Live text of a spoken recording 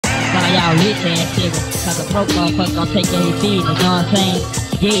y'all lit that shit, cause a broke motherfucker gon' take care of his business, you know what I'm saying?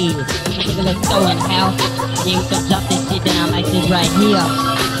 Yeah, nigga, let's go in the house. Yeah, we gon' drop this shit down like this right here.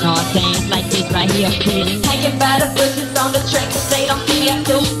 You know what I'm saying? It's like this right here, kid. Hanging by the bushes on the track, cause they don't see I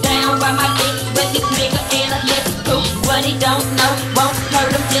do. Down by my dick with this nigga in a little scoop. What he don't know won't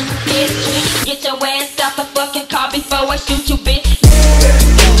hurt him, just hit a treat. Get your ass off the fucking car before I shoot you, bitch.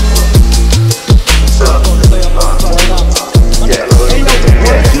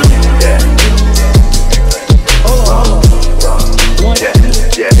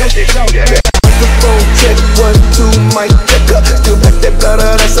 Microphone check, 1, 2, mic check up. Still got that blood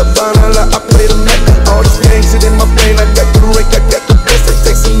out of Savannah, I play the mecca. All this gang shit in my brain, I got the rank, I got the best. I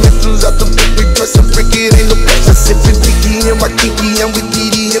take some mentions out the victory, press a freak, it ain't no pressure. Sippin' Vicky and Waikiki, I'm with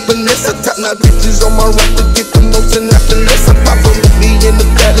Didi and Vanessa. Top notch bitches on my right to get the most and not the less. I pop on with me in the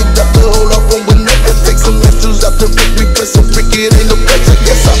valley, drop the whole off on Winnetka. Take some mentions out the victory, press a freak, it ain't no pressure.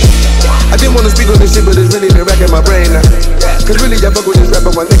 Yes, I didn't wanna speak on this shit, but it's really been racking my brain now. Cause really, I fuck with this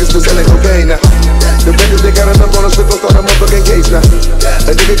rapper, my niggas been selling cocaine now. The records they got enough on us, so gon' start a motherfucking case now.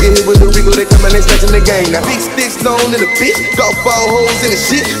 A nigga get hit with the Rico, they come and they snatchin' the gang now. Big sticks long in the bitch, golf ball holes in the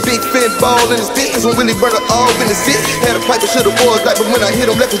shit. Big fin ball in his bitch, this one really burn it all in the shit. Had a pipe and should've boys like, but when I hit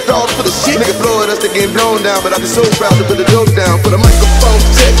him, left his dogs for the shit. Nigga blow it, us, they getting blown down, but I be so proud to put the dope down. Put a microphone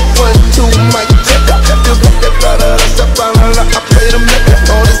check, 1, 2, mic check. Still got that blood out of Savannah, I play the mecca.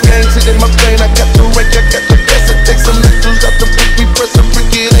 All this gang shit in my brain, I got the rank, I got the best. I take some mentions out the book, we press a freak,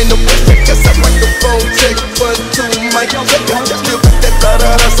 it ain't no pressure. Guess I microphone check, 1, 2, mic check. Still got that blood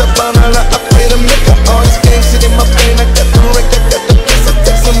out of Savannah, I play the mecca. All this gang shit in my brain, I got the rank, I got the best. I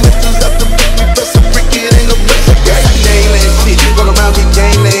take some mentions out the book, we press a freak, it ain't no pressure. Gangland shit, fuck around, be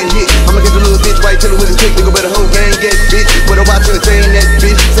gangland hit. I'ma get the little bitch right till the with his click, nigga better whole gang get bitch. With a watch and a chain that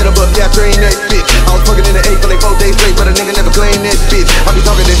bitch, set up, yeah, train that bitch. I was fucking in the 8 for like 4 days straight, but a nigga never claim that bitch. I be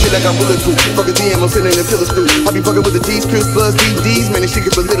talking that shit like I'm bulletproof. Fucking DM, I'm sitting in the pillar stool. I be fucking with the G's, Chris plus DDs, man, this shit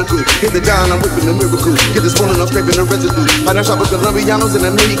get political. Hit the down, I'm whipping the miracle. Get the spoon and I'm scraping the residue. I done shot with Colombianos and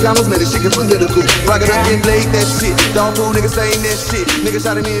the Mexicanos, man, this shit get political. Rock it up and blade that shit. Dog fool niggas saying that shit. Niggas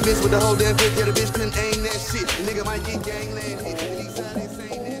shot at me a bitch with the whole damn bitch, yeah, the bitch couldn't aim that shit. Nigga might get gangland hit.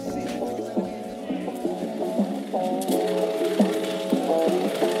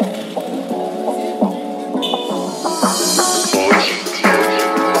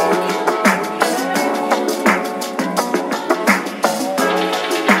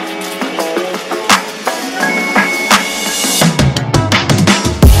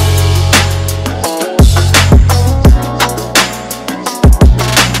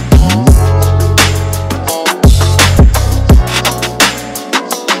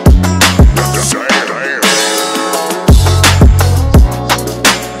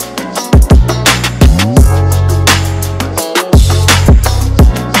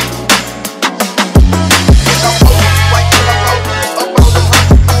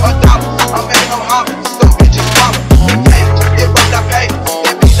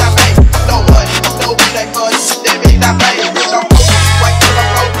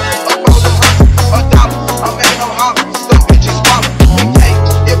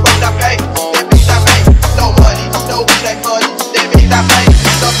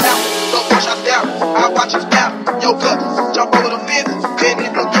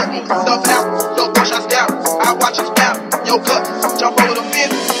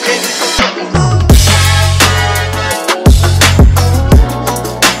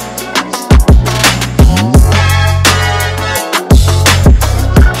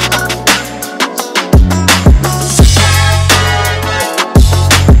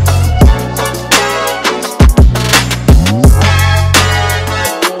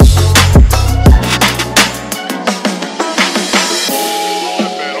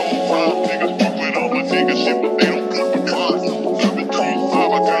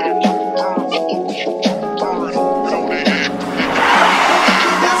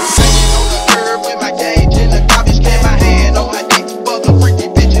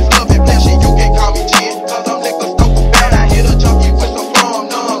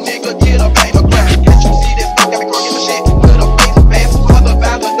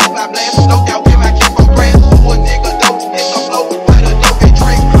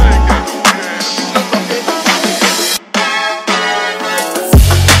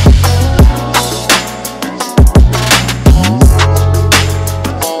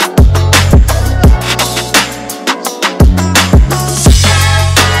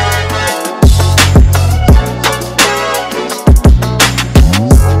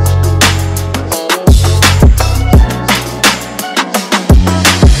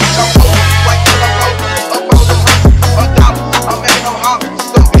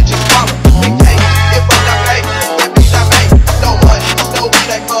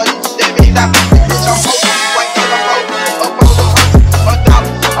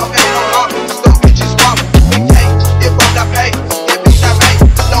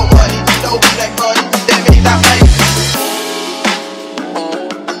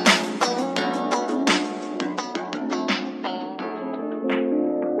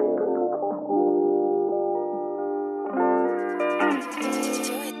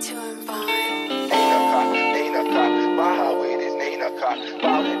 car.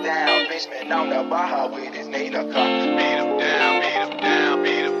 Ballin' down, bitch, man, on the Baja with his Nina car. Beat him down, beat him down,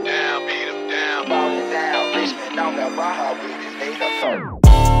 beat him down, beat him down. Ballin' down, bitch, man, on the Baja with his Nina car.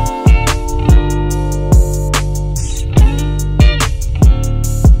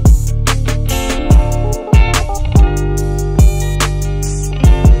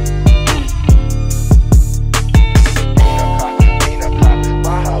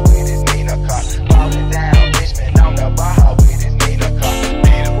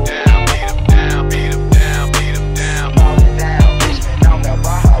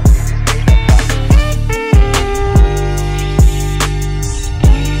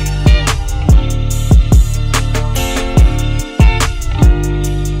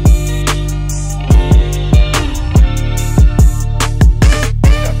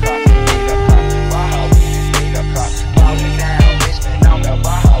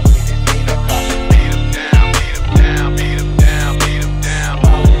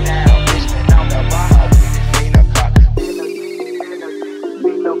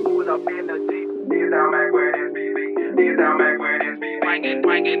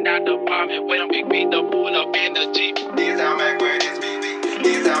 Bringing out the Puffin with a big beat, the pull up in the Jeep. These I'm back where this BB.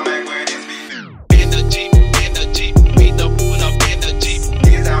 These I'm back where this BB. In the Jeep, beat the pull up in the Jeep.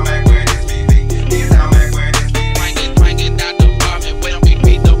 These I'm back where this BB. These I'm back where this BB. Bringing out the Puffin with a big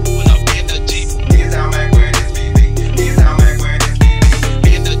beat, the pull up in the Jeep. These I'm back where this BB. These I'm back where this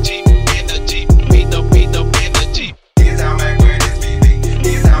BB. In the Jeep, beat the in the Jeep. These I'm back where this BB.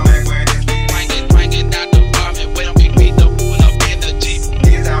 These I'm back where this BB. Bringing out the Puffin with a big beat, the pull up in the Jeep.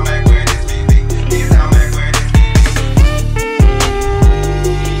 These I'm back where this BB. These I'm back where this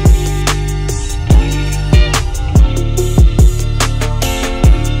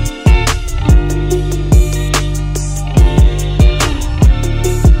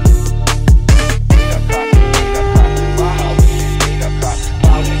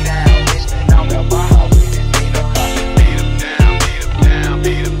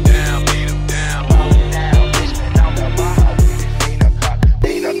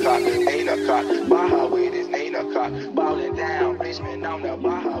Baja with his Nina car. Ballin' down, bitch, man, on the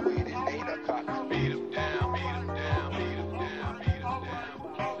Baja with his Nina car. Beat him down, beat him down, beat him down, beat him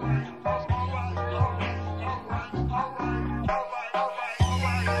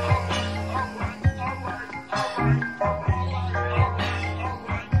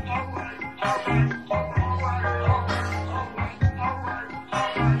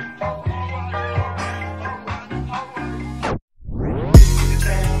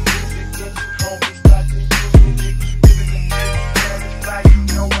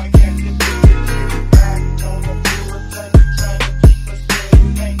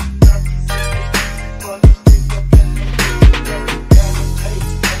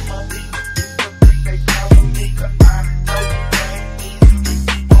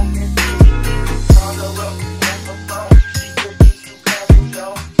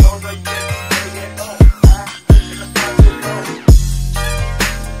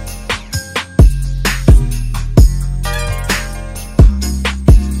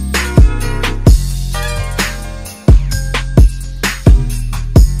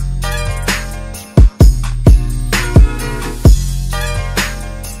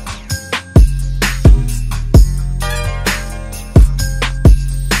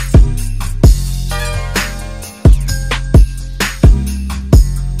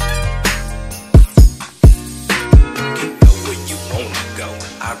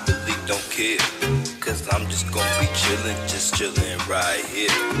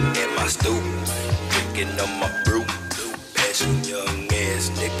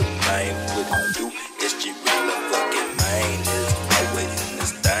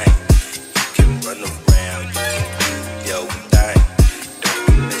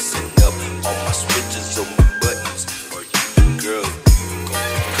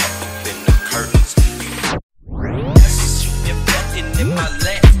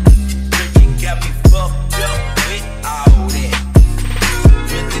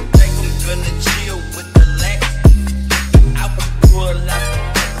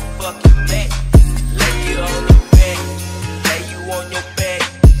fucking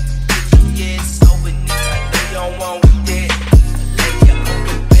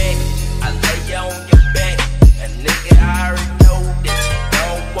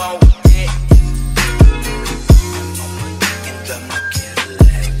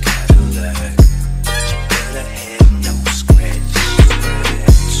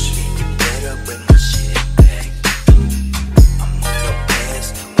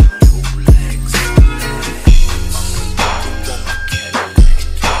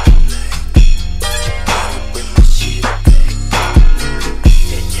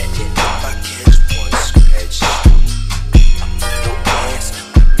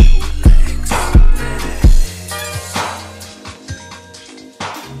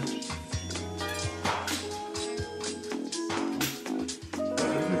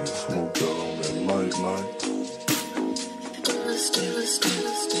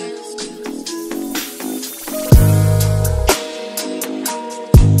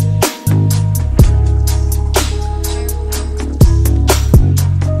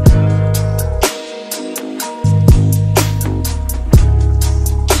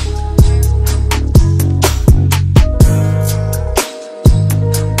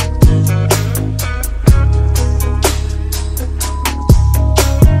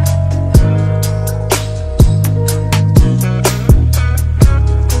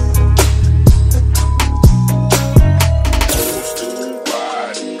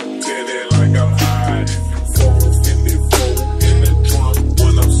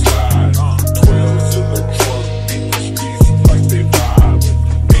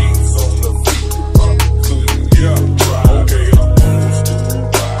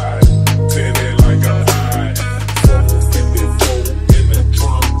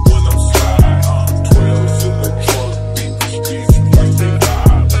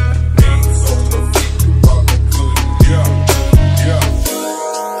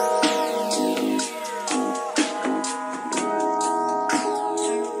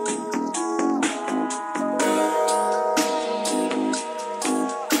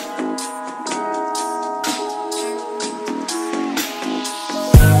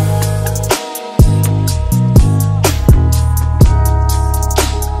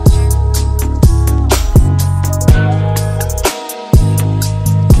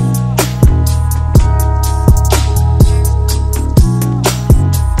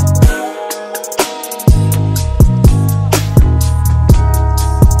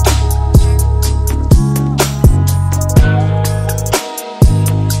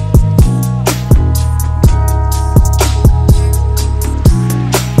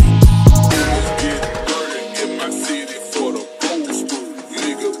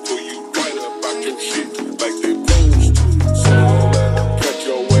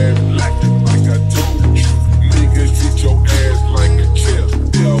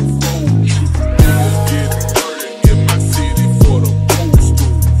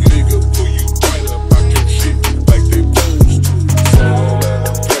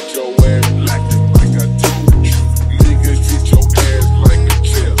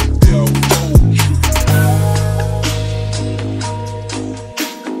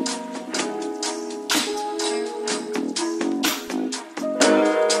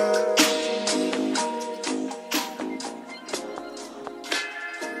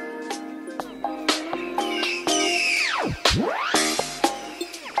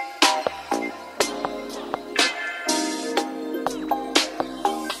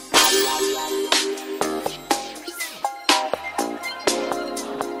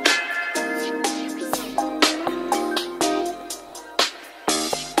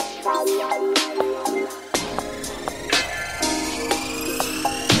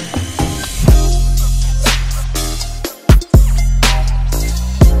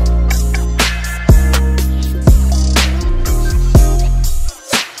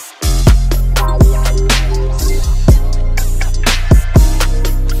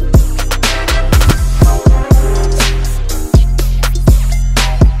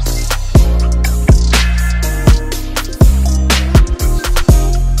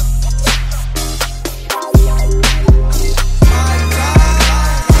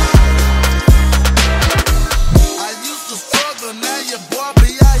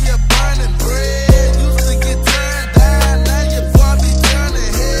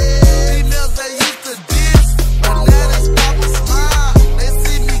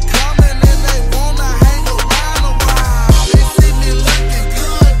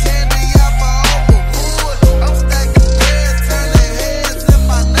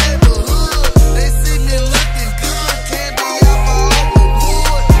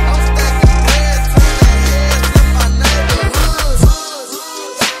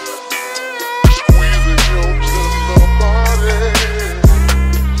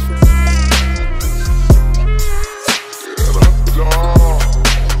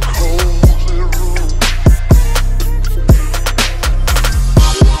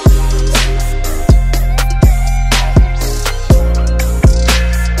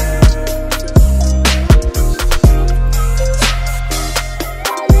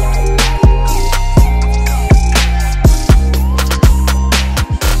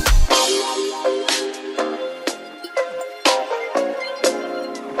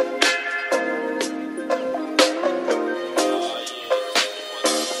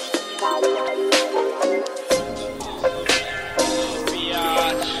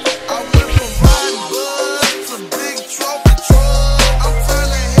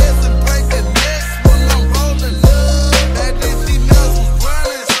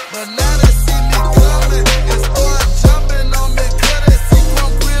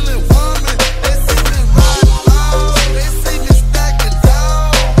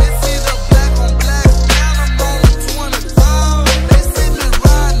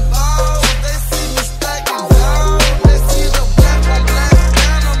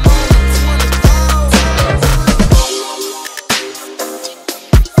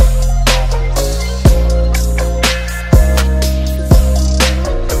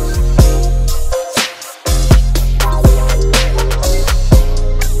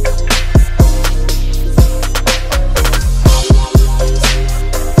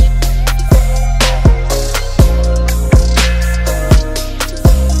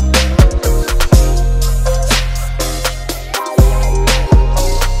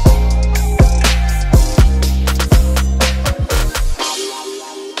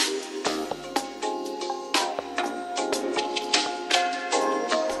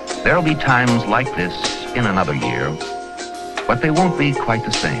There'll be times like this in another year, but they won't be quite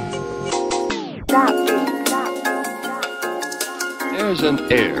the same. There's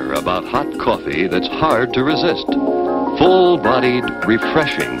an air about hot coffee that's hard to resist. Full-bodied,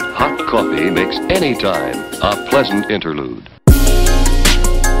 refreshing hot coffee makes any time a pleasant interlude.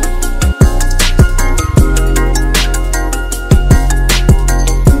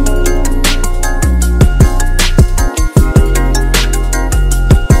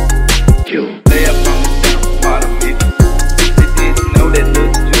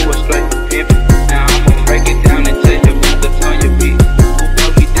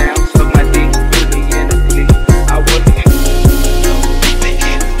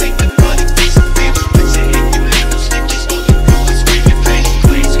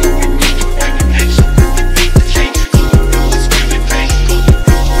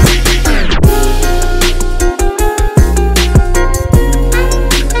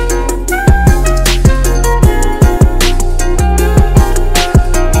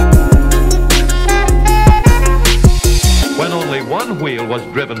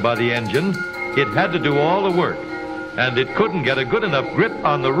 By the engine, it had to do all the work, and it couldn't get a good enough grip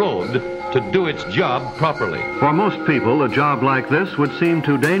on the road to do its job properly. For most people, a job like this would seem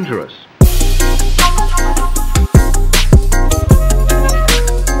too dangerous.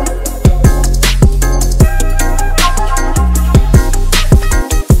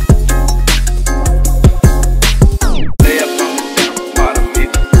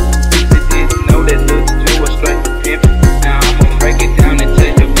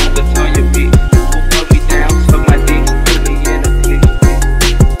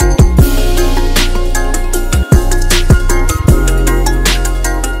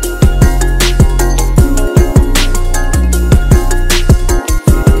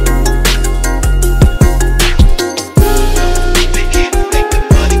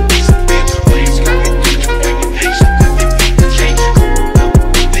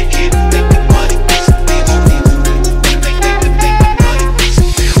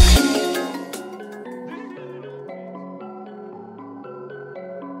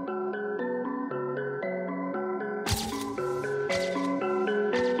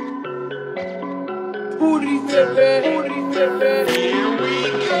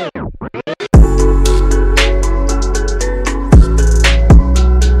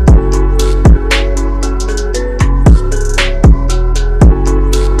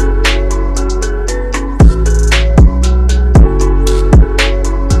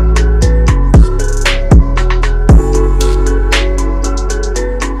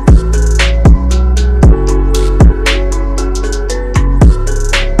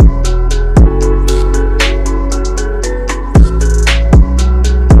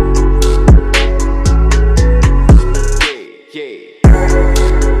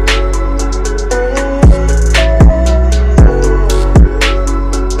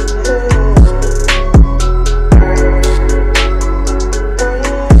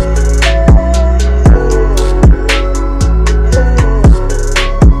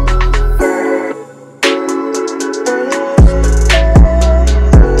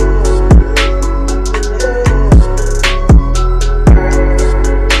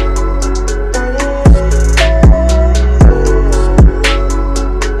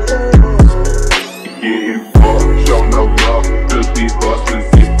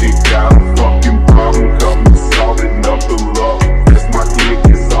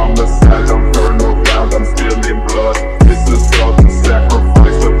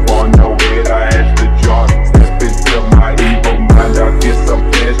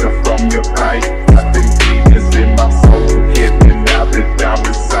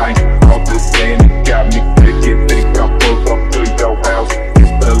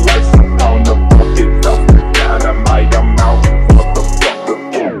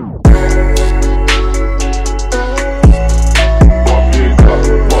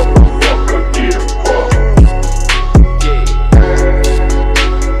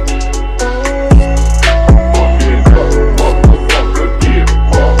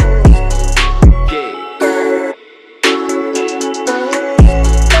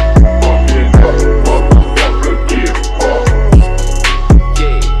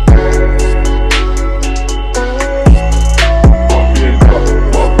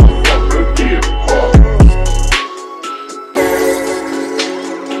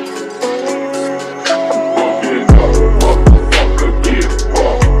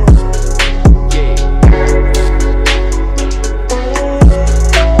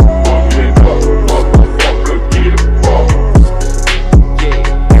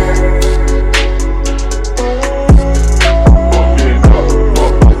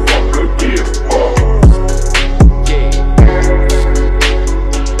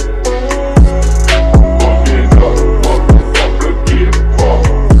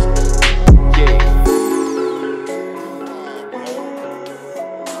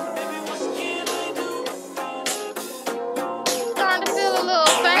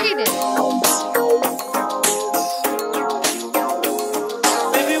 excited.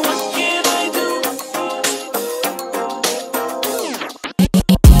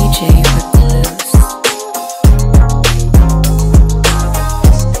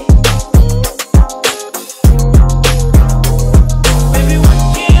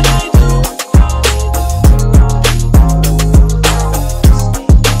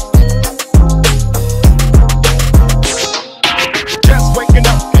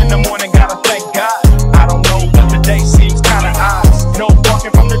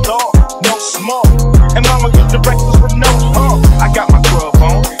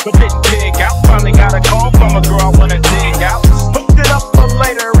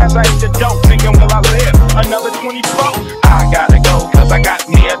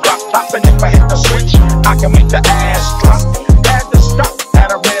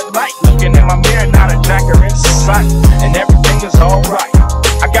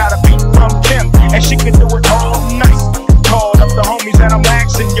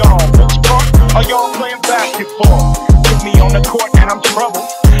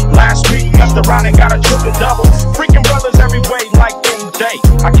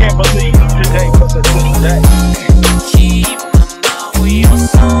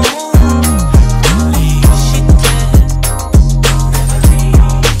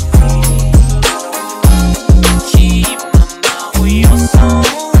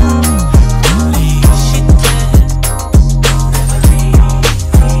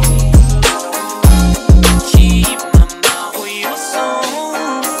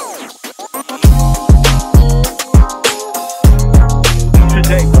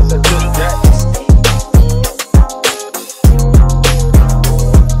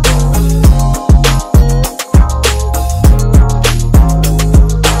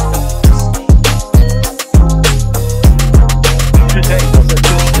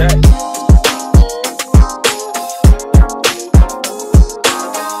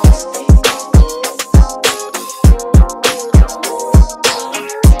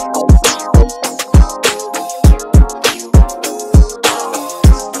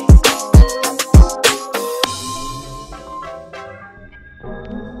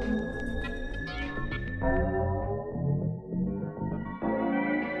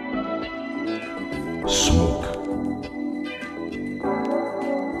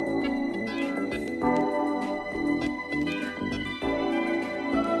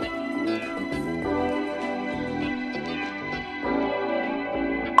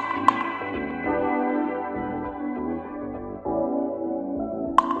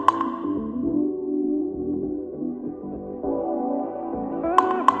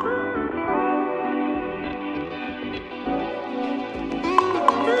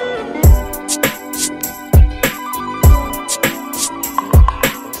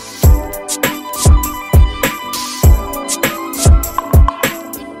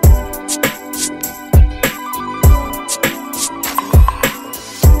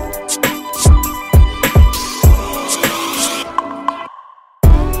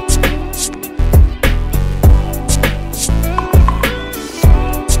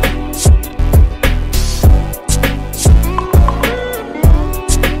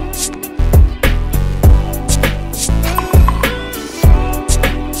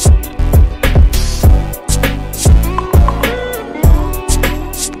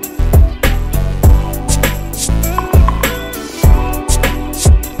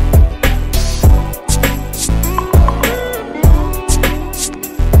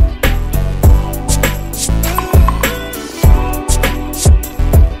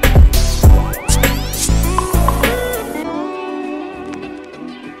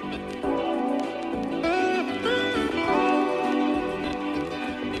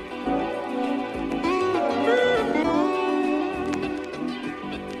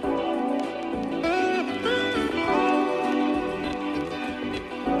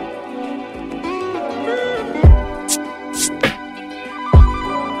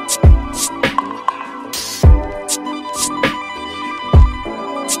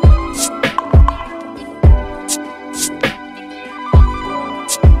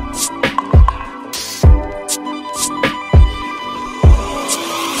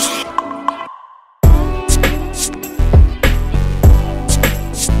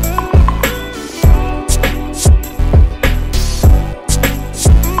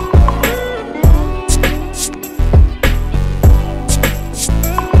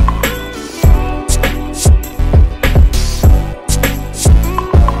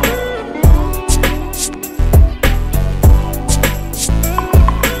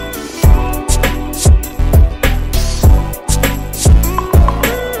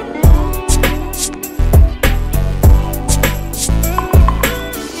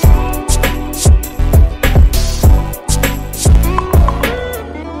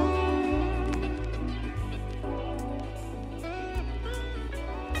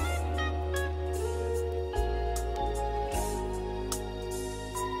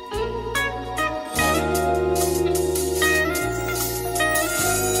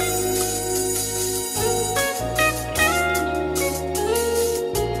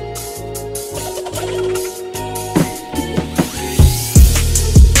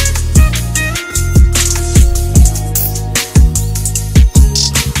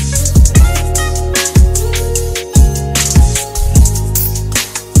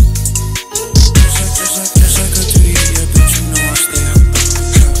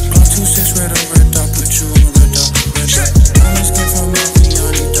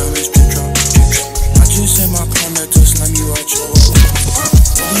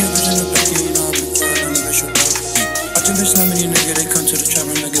 bitch not many nigga, they come to the trap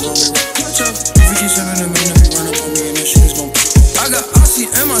and they get on me right. Watch out, if we keep serving them, they run up on me and that shit is gon' pop. I got Aussie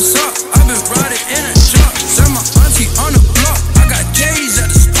in my sock, I been riding in a truck. Send my auntie on the block, I got J's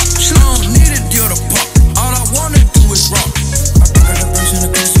at the spot. She don't need a deal to pop, all I wanna do is rock. I think I got brains in the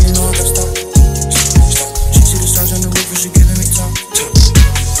place, so you know I got stop. She see the stars on the roof and she giving me top.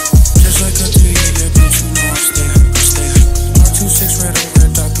 Just like a 3, yeah, bitch, you know I stay. My 2-6 red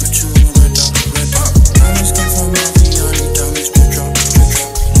dot, put you in red dot. Diamonds came from Maviani, diamonds drip drop.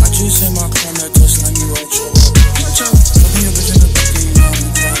 I just in my car, that touch line, you all choke. Watch out, fuck me a bitch in the back, and you know I'm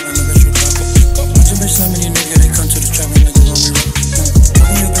crying, I'm a bitch with that. Watch a bitch like many nigga, they come to the trap and niggas on me right. Fuck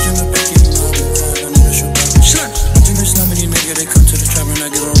me a bitch in the back, and you know I'm crying, I'm a bitch with that. Watch a bitch like many nigga, they come to the trap and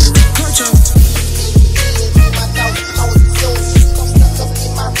niggas on me right. Watch out.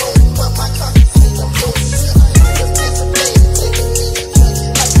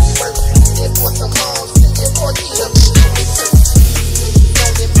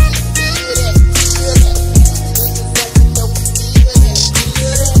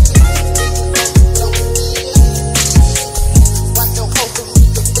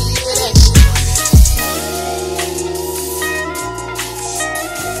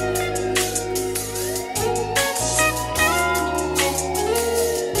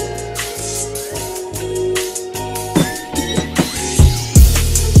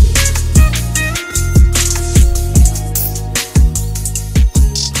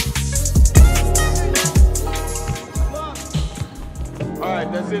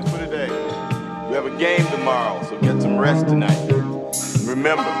 That's it for today. We have a game tomorrow, so get some rest tonight. And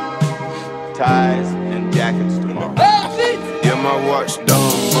remember, ties and jackets tomorrow. Yeah, my watch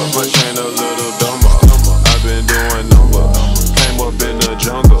dumb, but my chain a little dumber. I've been doing numbers, came up in the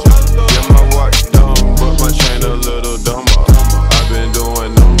jungle. Yeah, my watch dumb, but my chain a little dumber. I've been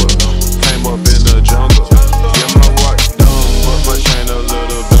doing numbers, came up in the jungle. Yeah, my watch dumb, but my chain a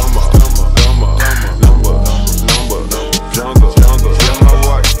little dumber. Jungle. Yeah, my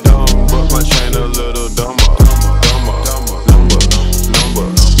watch dumb, but my chain a little dumber. Number. Jungle.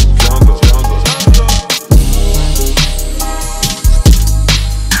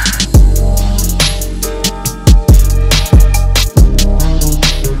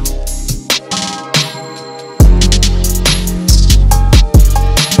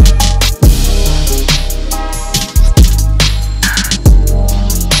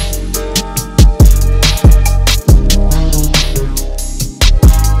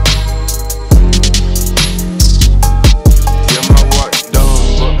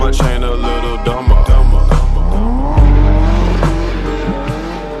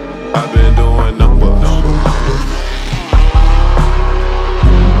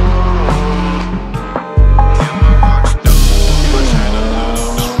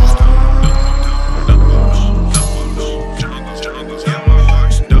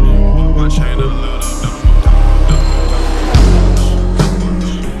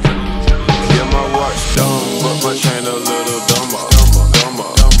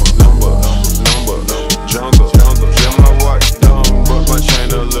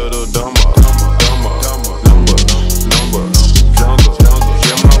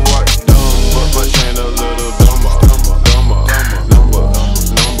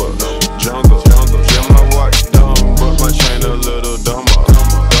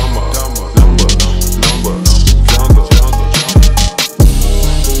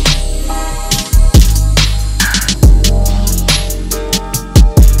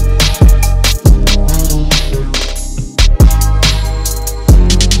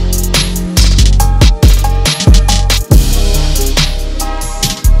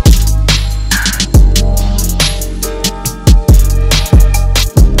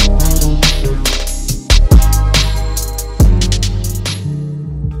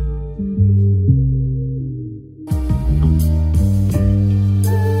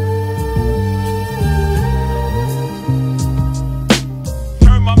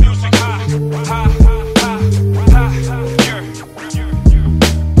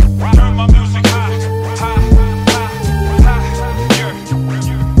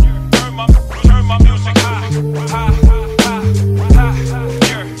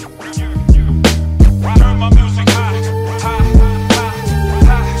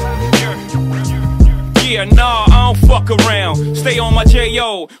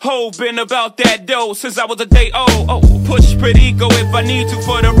 Ho, been about that dough since I was a day old. Oh, push pretty go if I need to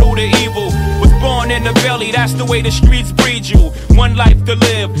for the root of evil. Was born in the belly, that's the way the streets breed you. One life to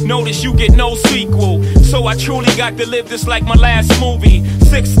live, notice you get no sequel. So I truly got to live this like my last movie.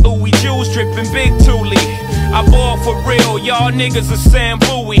 6 ooey jewels dripping big Thule. I ball for real, y'all niggas are saying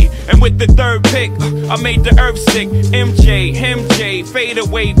booey. And with the third pick, I made the earth sick. MJ, fade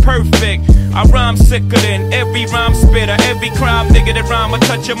away, perfect. I rhyme sicker than every rhyme spitter. Every crime nigga that rhyme, I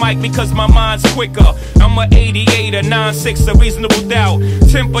touch a mic because my mind's quicker. I'm a 88, a 96, a reasonable doubt.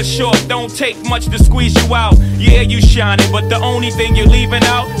 Temper short, don't take much to squeeze you out. Yeah, you shining, but the only thing you're leaving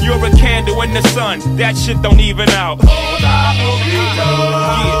out, you're a candle in the sun. That shit don't even out.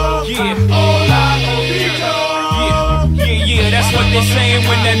 Yeah, that's what they're saying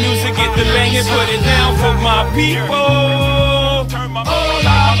when that music get the banging. Put it down for my people. Turn my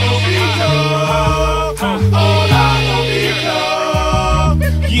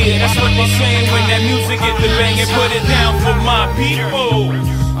yeah, that's what they're saying when that music get the banging. Put it down for my people.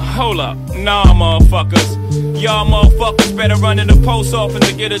 Hold up, nah, motherfuckers. Y'all motherfuckers better run in the post office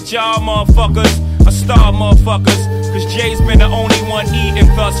to get a job, motherfuckers. A star, motherfuckers. Cause Jay's been the only one eating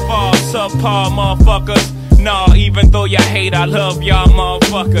thus far. Subpar, motherfuckers. Nah, even though y'all hate, I love y'all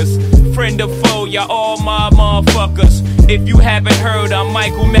motherfuckers. Friend or foe, y'all all my motherfuckers. If you haven't heard, I'm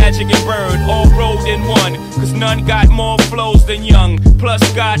Michael, Magic, and Bird, all rolled in one. Cause none got more flows than Young, plus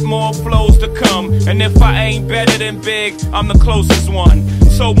got more flows to come. And if I ain't better than Big, I'm the closest one.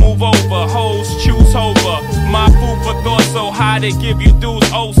 So move over, hoes choose over. My food for thought so high they give you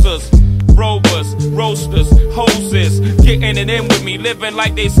dudes ulcers. Rovers, roasters, hoses, getting it in with me, living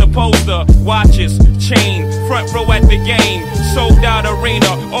like they supposed to. Watches, chain, front row at the game, sold out arena,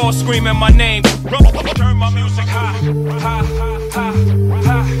 all screaming my name. Turn my music high, high, high,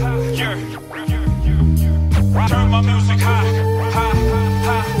 high, yeah. Turn my music high, high,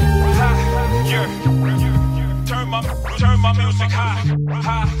 high, high, yeah. Turn my music high,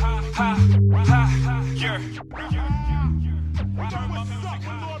 high, high, high, yeah. Turn my music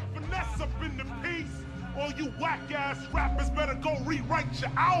high. Up in the piece, all you whack-ass rappers better go rewrite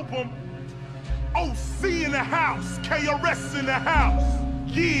your album. OC in the house, KRS in the house,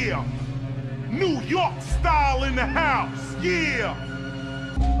 yeah. New York style in the house, yeah.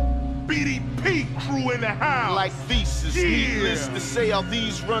 BDP crew in the house. Like thesis, yeah. Needless to say how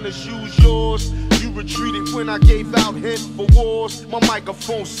these runners use yours. You retreated when I gave out hint for wars. My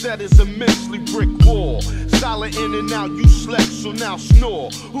microphone set is immensely brick wall. Silent in and out, you slept, so now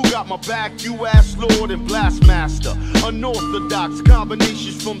snore. Who got my back? You ass Lord and Blastmaster. Unorthodox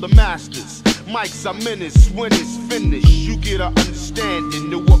combinations from the masters. Mics are menace when it's finished. You get an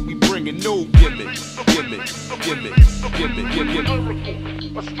understanding of what we bringing. No gimmicks, gimmicks, gimmicks, gimmicks, gimmicks.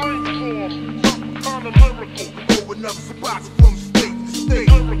 A strange form, some kind of lyrical. Going up spots from state to state.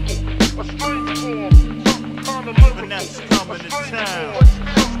 A strange form, some kind of lyrical. Vanessa coming to town.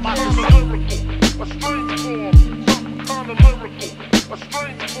 A strange form, some kind of lyrical. A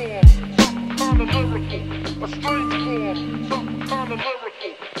strange form, some kind of lyrical. A strange form, some kind of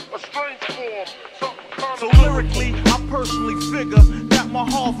lyrical. A strange form, some kind of So lyrically, I personally figure that my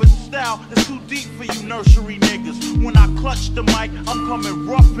Harvard style is too deep for you nursery niggas. When I clutch the mic, I'm coming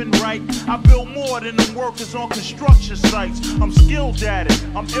rough and right. I build more than them workers on construction sites. I'm skilled at it,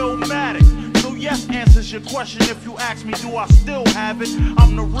 I'm illmatic. So yes answers your question if you ask me, do I still have it?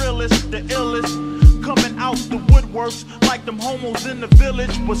 I'm the realest, the illest, coming out the woodworks like them homos in the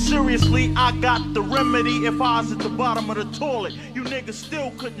village. But seriously, I got the remedy if I was at the bottom of the toilet. You niggas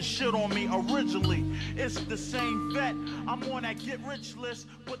still couldn't shit on me originally. It's the same vet, I'm on that get rich list,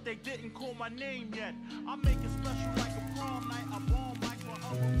 but they didn't call my name yet. I make it special like a prom night, I bomb like my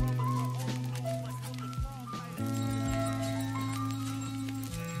other brothers are all known like on the prom night.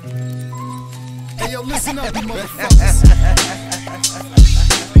 Hey yo, listen up, you motherfuckers.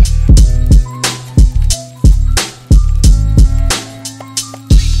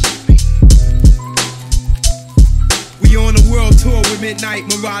 We on a world tour with Midnight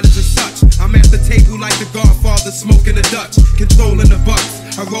Marauders and such. I'm at the table like the Godfather smoking a Dutch, controlling the bucks.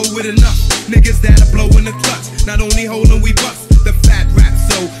 I roll with enough niggas that'll blow in the clutch. Not only holding, we bust the fat rap,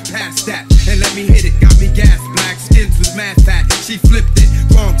 so pass that and let me hit it. Got me gas, black skins was mad fat. She flipped it.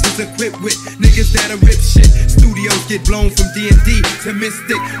 Bronx is equipped with niggas that'll rip shit. Studios get blown from D&D to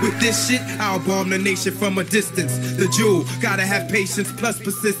Mystic. With this shit, I'll bomb the nation from a distance. The jewel, gotta have patience plus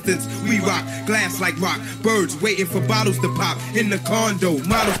persistence. We rock, glass like rock. Birds waiting for bottles to pop. In the condo,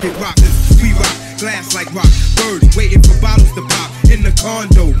 models get rocked. We rock, glass like rock. Birds waiting for bottles to pop. In the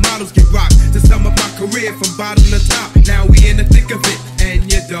condo, models get rocked. To sum up my career from bottom to top. Now we in the thick of it,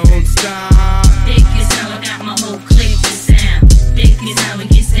 and you don't stop. Thick is how I got my whole clique to sound. Thick is how it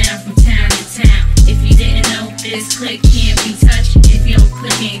gets down from town to town. If you didn't know, this clique can't be touched. If your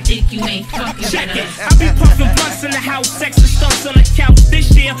clique ain't thick, you ain't fucking with us. I be puffin' blunts in the house, sex and stunts on the couch.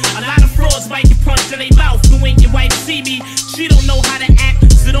 This year, a lot of frauds might get punched in their mouth. But when your wife see me, she don't know how to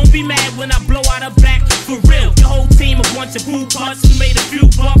act. So don't be mad when I blow out her back. For real, made a few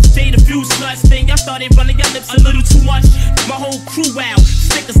bucks, stayed a few sluts. Then y'all started running your lips a little too much. My whole crew out,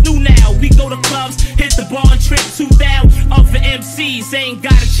 stickers new now. We go to clubs, hit the bar and trip 2,000. Other MCs ain't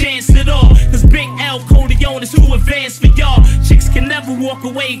got a chance at all. Cause Big L Corleone is too advanced for y'all. Chicks can never walk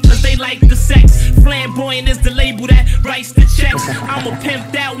away cause they like the sex. Flamboyant is the label that writes the checks. I'm a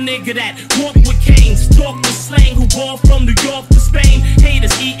pimped out nigga that walk with kings, talk with slang, who ball from New York to Spain.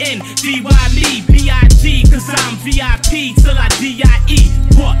 Haters ENDY me, BIG, cause I'm VIP till I DIE.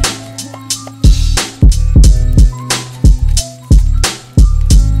 What?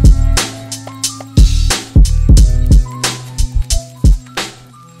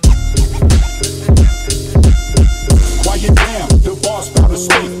 Quiet down, the boss fell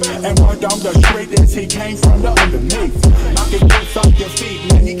asleep and went down the street as he came from the underneath. Knocking boots off your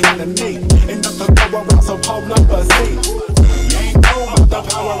feet, man, he kinda neat. And nothing go around, so hold up a seat. You ain't know about the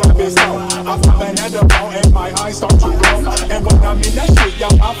power of his soul. I haven't had a ball and my eyes start to roll. And when I'm in that shit, yo,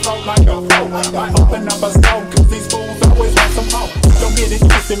 I float like a float. I open up a stove, cause these fools always want some more. Don't get it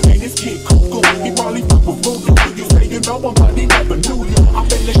twisted, man, this kid cool. He probably fuck with Voodoo. You say you know him, but he never knew you. I'm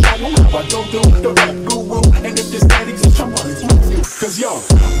finna show him how I do the rap guru. And if this that exists, I'm running through you. Cause yo,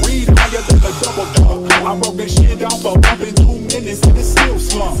 weed higher than a double dog. I broke this shit down for bumping 2 minutes and it's still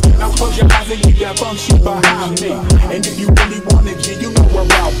slump. Now close your eyes and keep that bum shit behind me. And if you really want it, you know where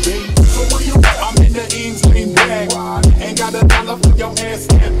I'll be. So where you at? I'm in the Eenkay bag. Ain't got $1 for your ass,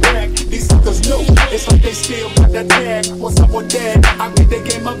 stand back. These suckers know, it's like they still got that tag. What's up with that? I get the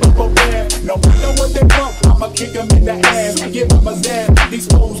game up for bad. No matter what they want, I'ma kick them in the ass. Give them a zap. These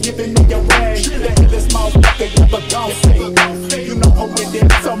fools giving me a rag. The hell is motherfucker never gon' say. You know who it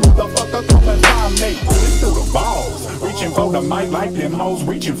is, so motherfucker come and find me. It's through the balls. Reaching for the mic like them hoes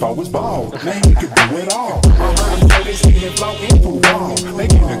reaching for his balls. Man, he could do it all. I heard him say they see him floating through walls. They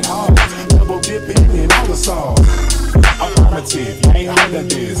get the calls, double dipping in all the sauce. Affirmative, you ain't heard of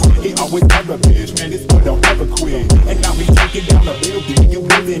this. He always had a bitch, man, this boy don't ever quit. And now he taking down the building you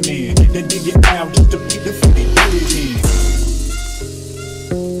living in. Then dig it down just to be the city building.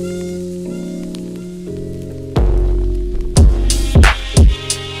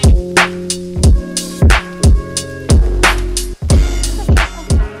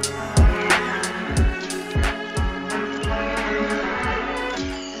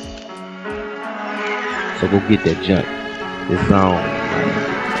 So go get that junk. It's on.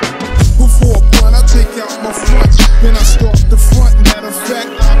 Before one, I take out my front, then I start the front. Matter of fact,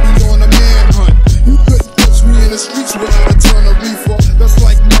 I'll be on a manhunt. You couldn't catch me in the streets without a ton of reefer. That's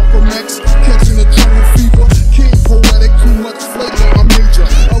like Malcolm X catching a jungle fever. King poetic, too much flavor, I'm major.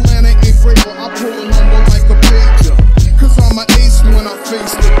 Atlanta ain't braver, I pull a number like a pager. Cause I'm an ace when I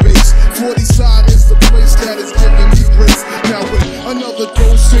face the base. 40 side is the place that is giving me grace. Now with another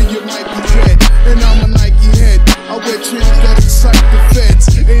dose and you might be dead. And I'm a Nike head, I wear chains that excite the feds.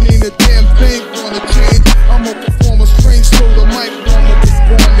 Ain't a damn thing gonna change. I'm a performer strange, so the mic drama was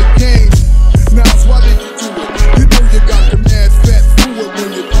born the game. Now why did you do it? You know you got the mad fat fluid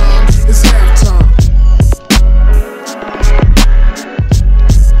when you climb. It's halftime.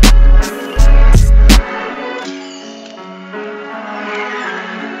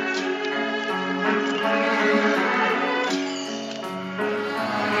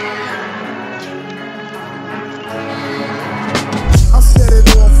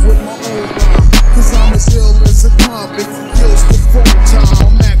 As a convict who kills the full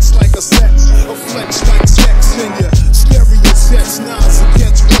time. Max like a sex, a flex like sex in your stereo sets. Now it's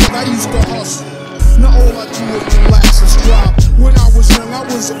against what I used to hustle. Now all I do is relax and drop. When I was young, I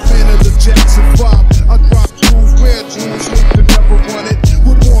was a fan of the Jackson 5. I dropped jewels, rare jewels, hope to never run it.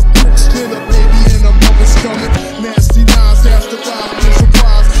 With more crooks than a baby in a mother's stomach. Nasty nines after 5 years of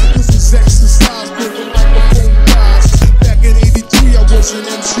rise. This is exercise, driven like a phone guys. Back in '83, I was an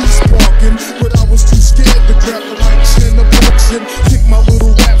MC sparking, but I was too scared to grab the mics in the box and kick my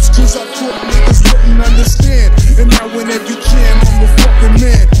little raps, cause I thought niggas wouldn't understand. And now whenever you jam, I'm a fucking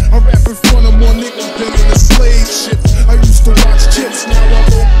man. I rap in front of more niggas than in a slave ship. I used to watch chips, now I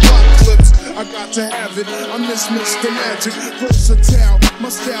roll block clips. I got to have it, I miss Mr. Magic. Versatile, my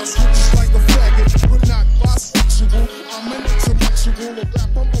style switches like a faggot, but not bisexual. I'm an intellectual, a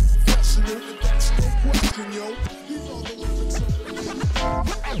rap, I'm a professional. That's no question, yo. These are the lyrics of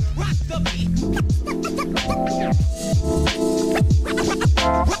Rock the beat.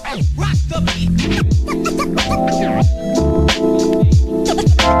 Rock the beat.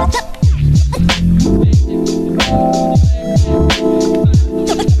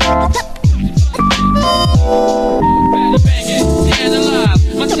 Stand alive,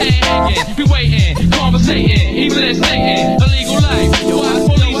 my chain hanging, be waiting, conversating, even in Satan, illegal life. Why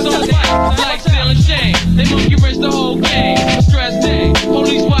police on fight, like stealing shame? They monkey wrench the whole game. Stressed in.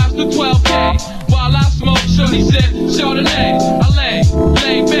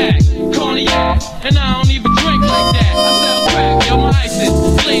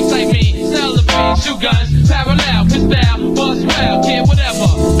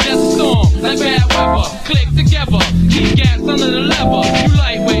 like bad weather. Click together, keep gas under the lever. You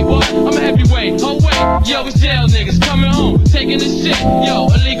lightweight, what? I'm heavyweight. Oh wait, yo, it's jail niggas coming home, taking this shit. Yo,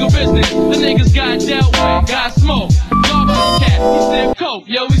 illegal business. The niggas got dealt with, got smoked. Garbage cat, he sniffed coke.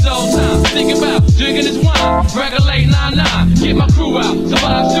 Yo, he's old time. Think about drinking his wine. Regulate 9-9. Get my crew out,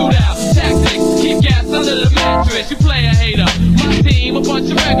 survive shootout. Tactics, keep gas under the mattress. You play a hater. My team, a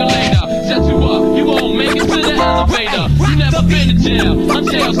bunch of regulator. Set you up, you won't make it to the elevator. You never been to jail, I'm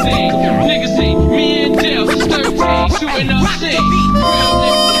jail scene. Niggas see me in jail since 13, shooting up shit. Real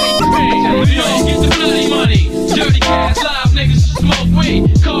niggas can't pay. We don't get the bloody money. Dirty cash, live niggas smoke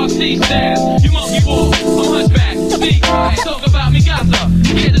weed. Car seat stairs, you monkey wolf. I'm hunchback, speak quiet, talk about me gossip.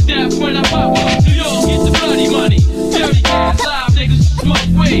 Get the death when I pop up. New York, get the bloody money. Dirty cash, live niggas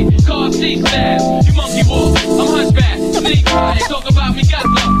smoke weed. Car seat stairs, you monkey wolf. I'm hunchback, speak quiet, talk about me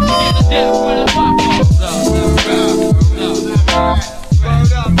gossip. Get the death when I pop up.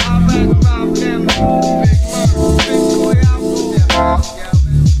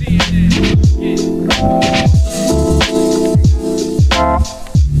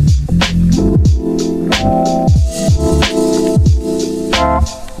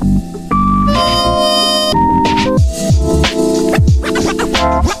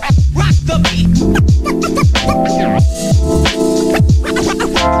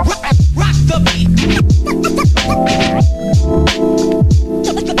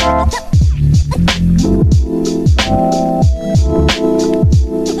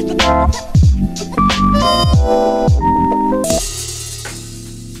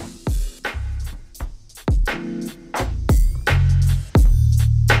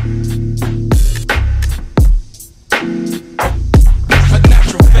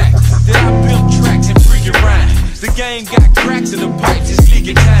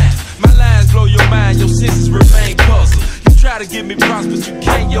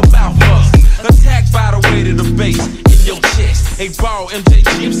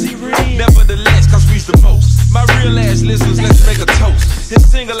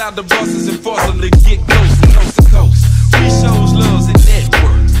 The buses and force them to get close from coast to coast. We shows loves and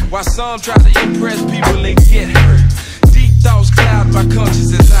network, while some try to impress people and get hurt. Deep thoughts cloud my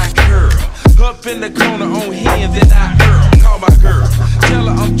conscience as I curl up in the corner on hand, then I hurl. Call my girl, tell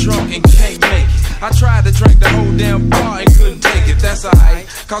her I'm drunk and can't make it. I tried to drink the whole damn bar and couldn't take it. That's alright,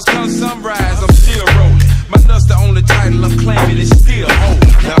 cause come sunrise I'm still rolling. My nuts the only title I'm claiming is still holding.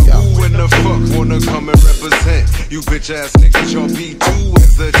 Now who in the fuck wanna come and represent? You bitch ass niggas, y'all be too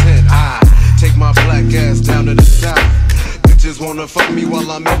hesitant. I take my black ass down to the south. Bitches wanna fuck me while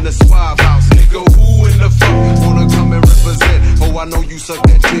I'm in the swab house. Nigga, who in the fuck wanna come and represent? Oh, I know you suck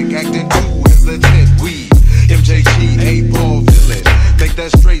that dick, acting too hesitant. We MJG, 8-ball villain. Make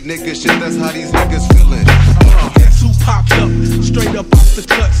that straight nigga shit, that's how these niggas feelin'. Guess who popped up, straight up off the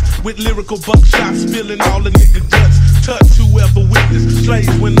cuts, with lyrical buckshot spilling all the nigga guts. Touch whoever witness,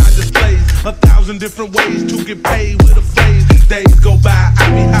 slaves when I displays 1,000 different ways to get paid with a phrase. Days go by, I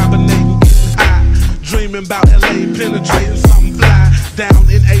be hibernating, getting high, dreaming about LA, penetrating something fly. Down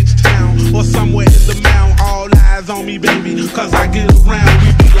in H-Town, or somewhere in the mound. All eyes on me, baby, cause I get around. We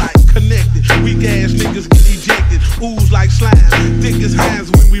be like connected, weak ass niggas get ejected. Ooze like slime, thick as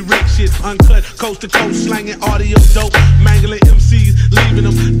hands when we wreck shit. Uncut, coast to coast, slanging audio dope. Mangling MCs, leaving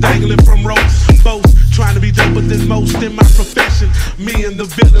them dangling from ropes. Both trying to be doper than most in my profession. Me and the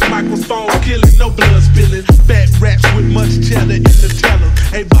villain, microphone killing, no blood spilling. Fat raps with much cheddar in the teller.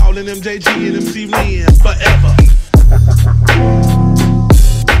 A ballin' MJG and MC Lynn forever.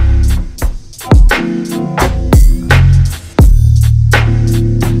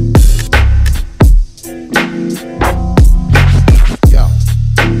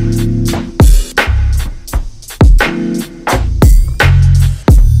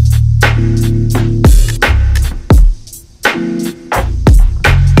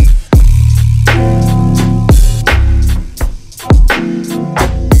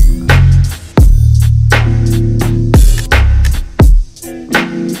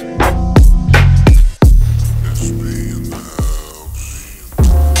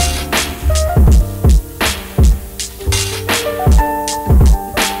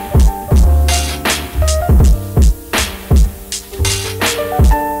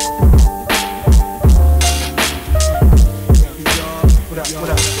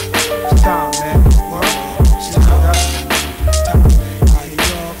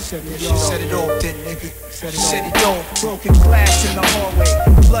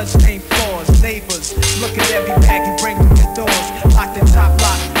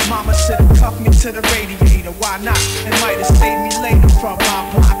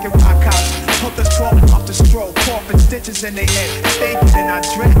 In they head, thinking and I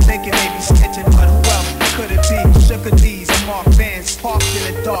dread, thinking they be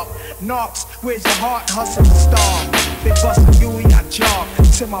Knocks, where's your heart? Hustle to starve. They bustin' Huey, I jog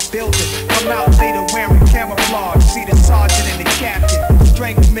to my building. Come out later wearing camouflage. See the sergeant and the captain.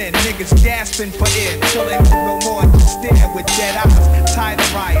 Strength men, niggas gasping for air. Till they move no more, just stare with dead eyes. Tired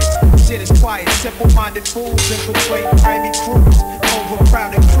of riots, shit is quiet. Simple-minded fools infiltrate private crews.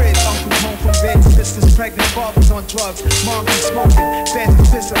 Overcrowded cribs, uncles home from beds. Sisters pregnant, fathers on drugs. Moms is smoking, feds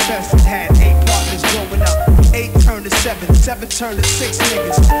piss infested. Had 8 partners growing up. 8 turned to 7, 7 turned to 6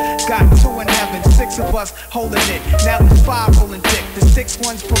 niggas. Got 2 in heaven, 6 of us holding it. Now there's 5 rolling dick. The 6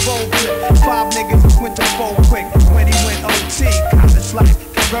 ones parole clip. 5 niggas went to 4 quick. When he went OT, college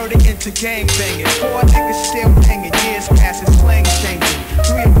life converted into gang banging. 4 niggas still hanging. Years past, his slang changing.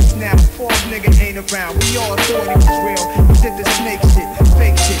 3 of us now, 4th nigga ain't around. We all thought he was real. He did the snake shit,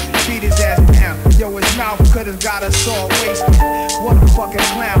 fake shit, beat his ass down. Yo, his mouth could've got us all wasted. What a fucking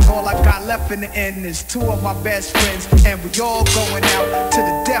clown. All I got left in the end is 2 of my best friends, and we all going out to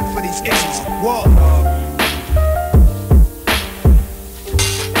the death for these idiots. Whoa.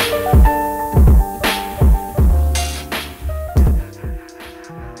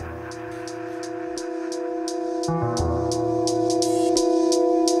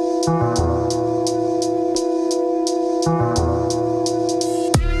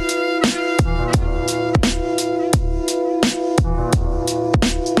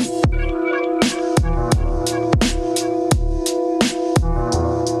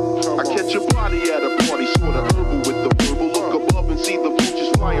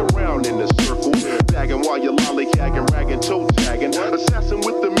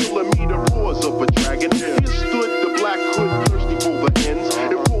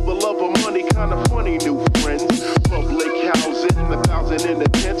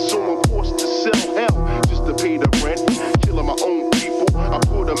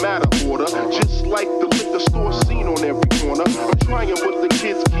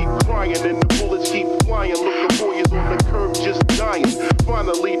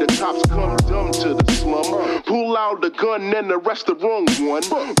 And the rest the wrong one.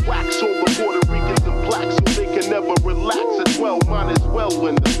 Wax all the Puerto Ricans and blacks so they can never relax as well. Mine as well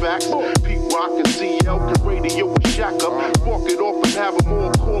in the facts. P-Rock and CL can radio a shack up. Walk it off and have them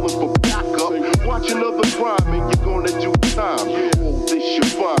all calling for backup. Watch another crime and you're gonna do time. All this you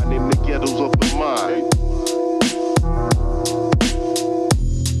find in the ghettos of the mind.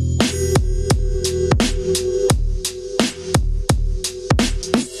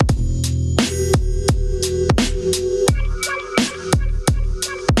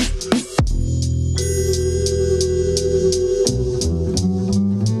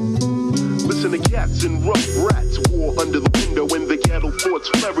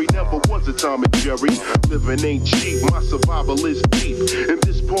 Tom and Jerry, living ain't cheap, my survival is deep. In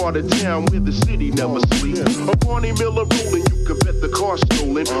this part of town where the city never sleeps. A Barney Miller rolling, you can bet the car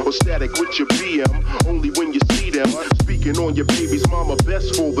stolen. Or static with your BM, only when you see them. Speaking on your baby's mama,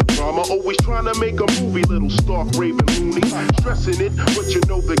 best for the drama. Always trying to make a movie, little stark raving loony. Stressing it, but you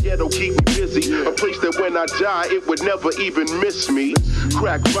know the ghetto keep me busy. A place that when I die, it would never even miss me.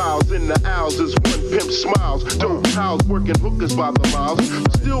 Crack files in the aisles as one pimp smiles. Dope pals working hookers by the miles.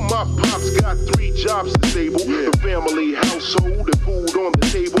 Still my pops got 3 jobs to stable. The family, household, and food on the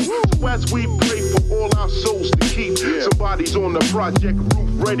table. So as we pray for all our souls to keep, somebody's on the project roof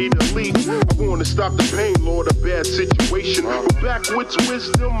ready to leave. I want to stop the pain, Lord, a bad situation. But backwoods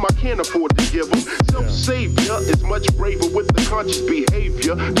wisdom, I can't afford to give them. Self-savior is much braver with the conscious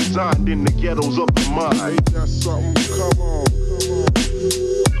behavior designed in the ghettos of the mind. That's something, come on, come on.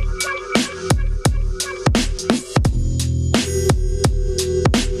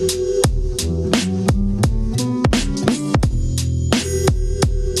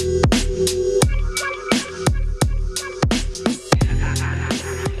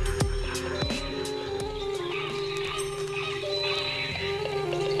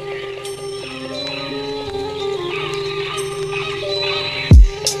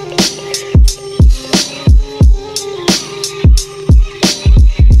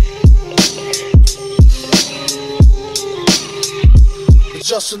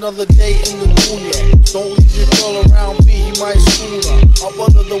 Just another day in the dunya. Don't leave your girl around Beee, he might spoon her. Up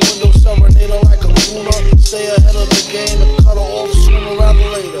under the window, serenade her like a crooner. Stay ahead of the game and cut her off sooner rather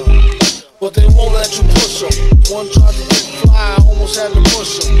later. But they won't let you push her. One tried to get fly, I almost had to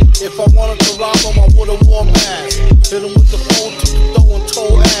push him. If I wanted to rob him, I would've worn mask. Hit him with the phone, took the dough and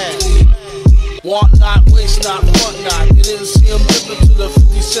told ass. Want not, waste not, front not. You didn't see him dipping to the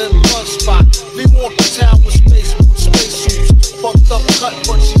 50-cent blunt spot. They walk the town with space boots, space suits. Fucked up cut,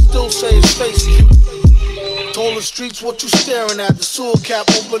 but she still say his face cute. Told the streets, what you staring at? The sewer cap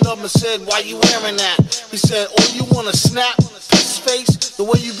opened up and said, why you wearing that? He said, oh, you wanna snap? His face, The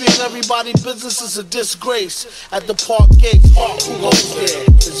way you be in everybody's business is a disgrace. At the park gates, who goes there?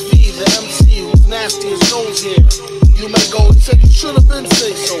 It's V, the MC, who's nasty as nose here. You may go and say you should have been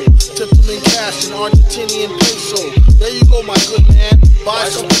say so. Tip them in cash in Argentinian peso. There you go, my good man. Buy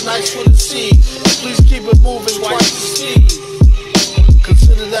something nice for the seed. Please keep it moving twice the speed.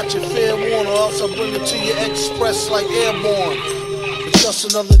 Consider that your fair warning, or else I'll bring it to you express like airborne. It's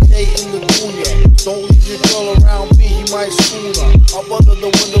just another day in the dunya. Don't leave your girl around Beee, he might swoon her. Up under the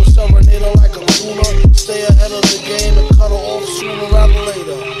window, serenade her like a crooner. Stay ahead of the game and cut her off sooner rather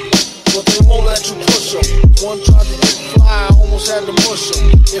later. But they won't let you push them. One tried to get fly, I almost had to mush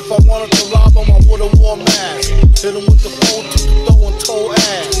him. If I wanted to rob him, I would've wore a mask. Hit him with the phone to the throw and toe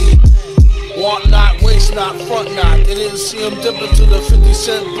ass. Want not, waist not, front not. They didn't see him dip into the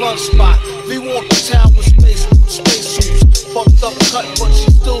 50-cent blunt spot. V walked the town with spacesuits. Fucked up cut, but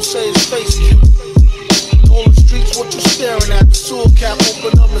she still say his face cute. Told the streets what you staring at. The sewer cap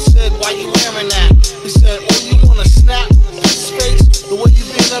opened up and said, why you wearing that? He said, oh, you wanna snap his face? The way you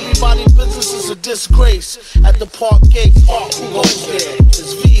be in everybody's business is a disgrace. At the park gate, who goes there?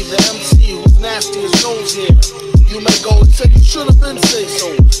 It's V, the MC, who's nasty as nose here. You may go and say you should have been say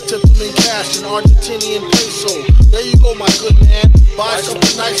so. Tip them in cash in Argentinian peso. There you go, my good man. Buy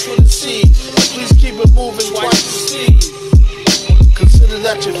something nice for the seed. And please keep it moving twice the speed. Consider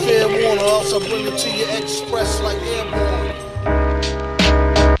that your fair warning, or else I'll bring it to you express like airborne.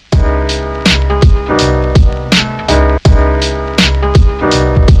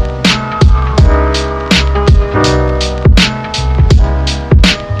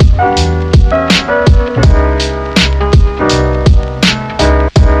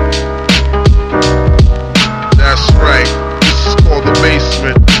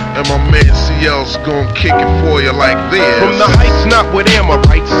 Gon' kick it for you like this. From the heights, not with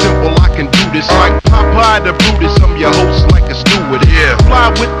Amorites, simple I can do this. Like Popeye the Brutus, I'm your host like a steward. Yeah.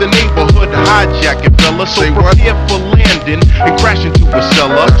 Fly with the neighborhood, hijack it, fella. So prepare for landing and crash into a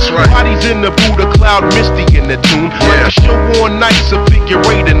cellar. That's right. Bodies in the Buddha cloud, misty in the tune. Like a show on nights, a figure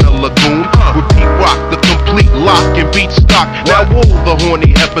eight in a lagoon. With Pete Rock, the complete lock and beat stock. Now all the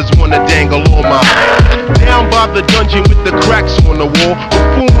horny heifers wanna dangle on my down by the dungeon with the cracks on the wall.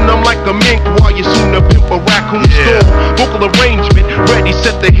 Buffoon, I'm like a mink while you soon to pimp a raccoon store. Vocal arrangement, ready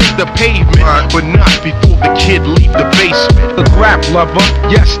set to hit the pavement, but not before the kid leave the basement. The rap lover,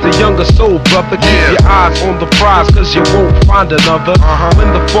 yes, the younger soul brother. Keep your eyes on the prize, cause you won't find another. When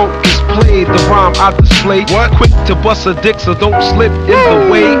the funk is played, the rhyme I display. Quick to bust a dick, so don't slip in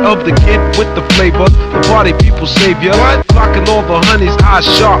the way of the kid with the flavor. The party people savior. Blocking all the honeys, eyes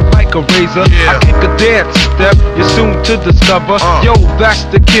sharp like a razor. I kick a dance step, you're soon to discover. Yo, that's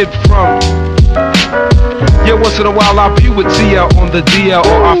the kid from. Yeah, once in a while I view with TL on the DL,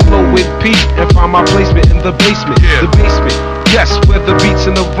 or I flow with Pete and find my placement in the basement. The basement, yes, where the beats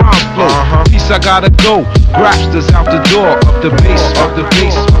and the rhymes flow. Peace, I gotta go. Grapsters out the door of the base, of the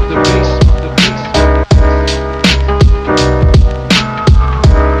base, of the base.